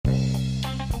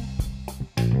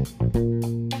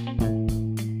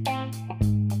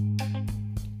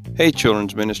Hey,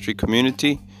 children's ministry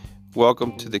community.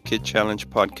 Welcome to the Kid Challenge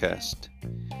podcast.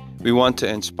 We want to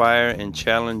inspire and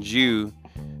challenge you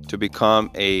to become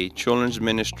a children's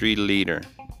ministry leader,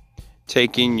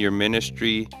 taking your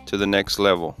ministry to the next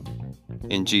level.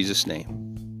 In Jesus' name.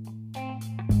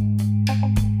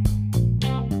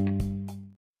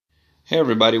 Hey,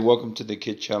 everybody. Welcome to the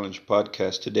Kid Challenge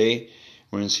podcast. Today,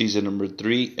 we're in season number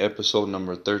 3, episode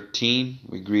number 13.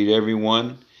 We greet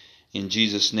everyone in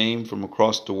Jesus' name from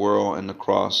across the world and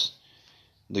across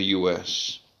the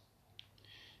U.S.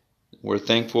 We're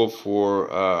thankful for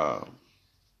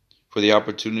the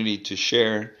opportunity to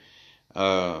share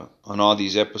on all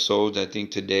these episodes. I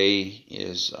think today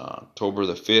is October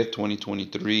the 5th,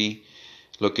 2023.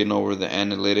 Looking over the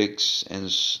analytics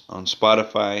and on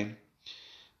Spotify.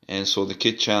 And so the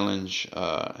Kid Challenge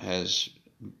has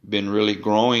been really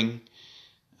growing,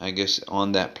 I guess,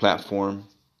 on that platform.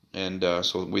 And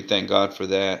so we thank God for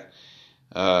that.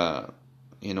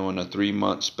 In a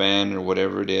 3-month span or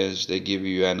whatever it is, they give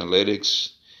you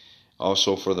analytics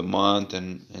also for the month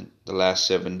and the last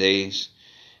 7 days.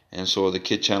 And so the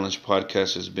Kid Challenge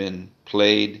podcast has been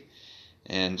played.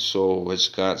 And so it's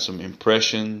got some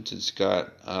impressions. It's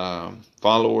got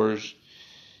followers.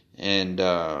 And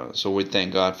so we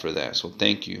thank God for that. So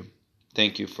thank you.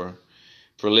 Thank you for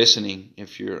listening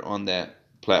if you're on that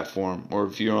platform, or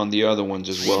if you're on the other ones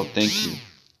as well. Thank you.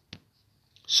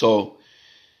 So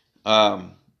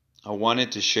I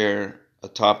wanted to share a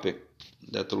topic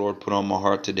that the Lord put on my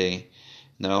heart today,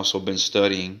 and I've also been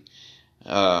studying.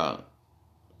 Core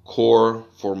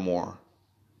for more.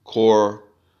 Core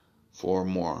for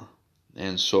more.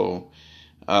 And so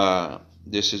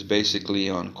this is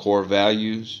basically on core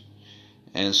values.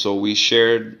 And so we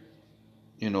shared,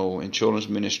 in children's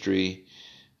ministry,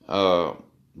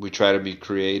 we try to be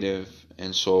creative,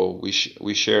 and so we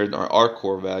shared our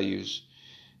core values.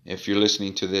 If you're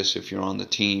listening to this, if you're on the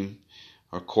team,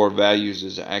 our core values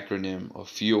is an acronym of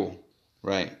FUEL,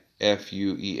 right?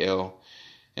 FUEL.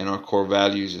 And our core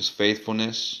values is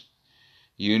faithfulness,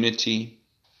 unity,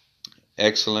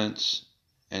 excellence,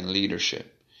 and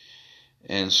leadership.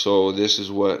 And so this is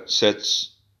what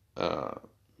sets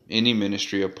any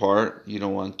ministry apart. You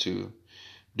don't want to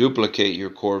duplicate your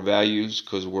core values,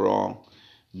 because we're all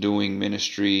doing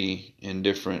ministry in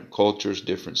different cultures,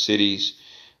 different cities.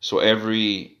 So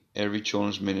every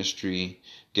children's ministry,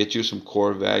 get you some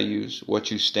core values,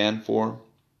 what you stand for,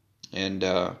 and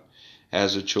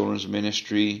as a children's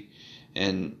ministry,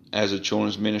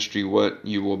 what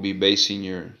you will be basing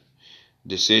your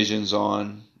decisions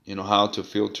on, how to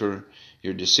filter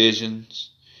your decisions,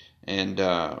 and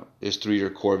is through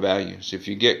your core values. If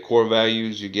you get core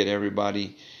values, you get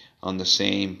everybody on the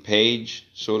same page,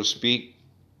 so to speak.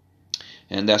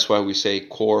 And that's why we say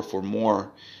core for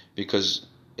more, because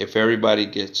if everybody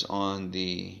gets on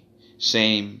the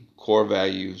same core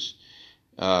values,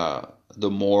 the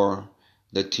more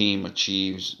the team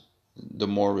achieves, the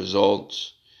more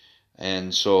results.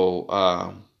 And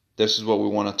so this is what we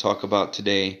want to talk about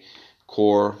today,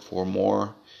 core for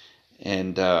more.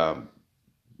 And the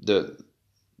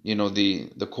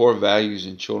core values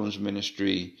in children's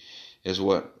ministry is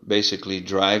what basically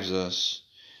drives us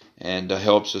and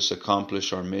helps us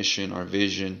accomplish our mission, our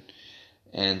vision.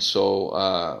 And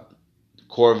so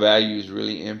core values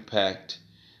really impact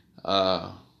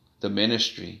the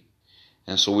ministry.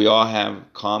 And so we all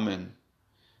have common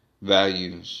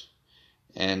values.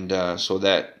 And so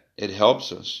that it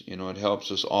helps us. It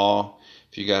helps us all.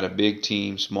 If you got a big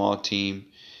team, small team,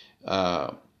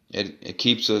 it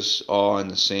keeps us all on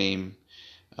the same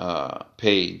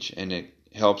page, and it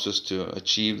helps us to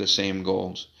achieve the same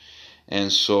goals.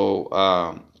 And so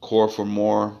core for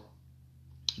more,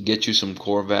 get you some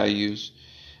core values.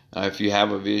 If you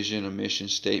have a vision, a mission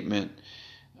statement,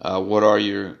 what are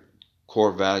your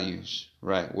core values,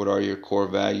 right? What are your core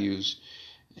values,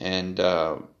 and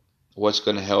what's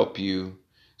going to help you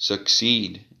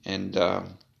succeed and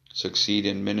succeed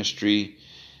in ministry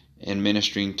and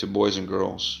ministering to boys and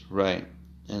girls, right?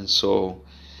 And so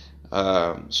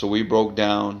we broke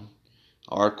down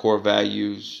our core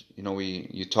values.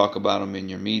 You talk about them in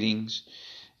your meetings,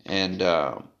 and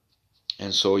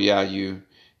so you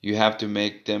have to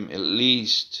make them, at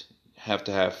least have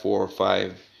to have 4 or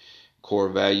 5 core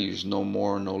values, no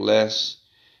more, no less.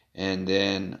 And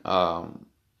then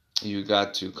you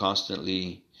got to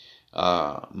constantly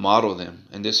model them.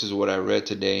 And this is what I read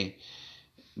today,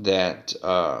 that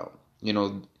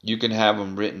you can have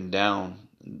them written down,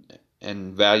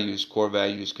 and core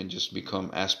values can just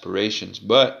become aspirations.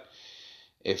 But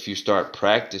if you start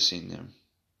practicing them,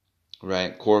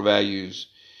 right, core values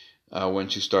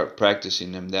once you start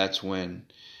practicing them, that's when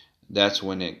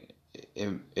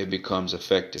it becomes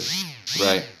effective,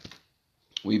 right?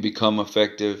 We become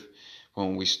effective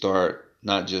when we start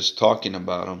not just talking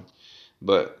about them,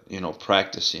 but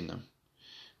practicing them.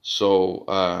 So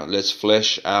let's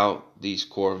flesh out these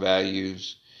core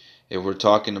values. If we're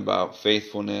talking about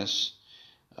faithfulness,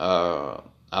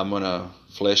 I'm gonna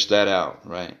flesh that out,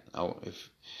 right? If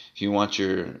you want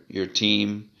your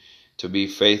team to be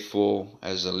faithful,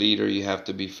 as a leader, you have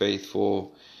to be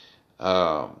faithful.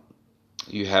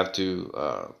 You have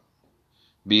to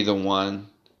be the one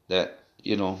that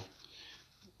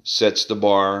sets the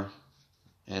bar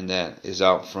and that is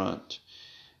out front.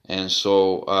 And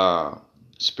so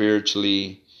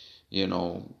spiritually,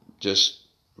 just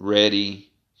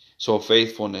ready. So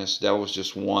faithfulness, that was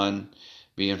just one.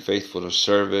 Being faithful to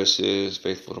services,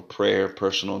 faithful to prayer,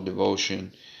 personal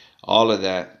devotion, all of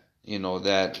that,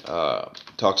 that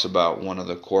talks about one of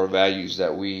the core values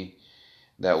that we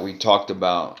talked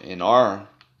about in our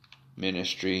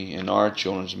ministry, in our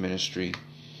children's ministry.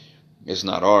 It's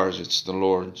not ours, it's the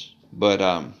Lord's. But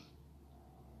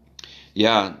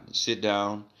yeah, sit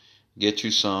down, get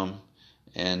you some,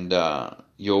 and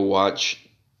you'll watch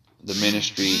the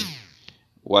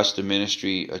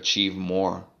ministry achieve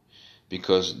more,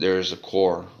 because there's a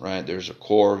core, right? There's a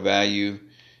core value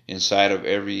inside of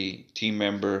every team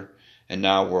member, and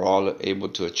now we're all able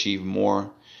to achieve more.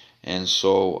 And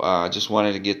so I just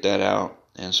wanted to get that out.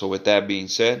 And so with that being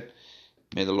said,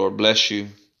 may the Lord bless you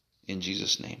in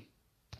Jesus' name.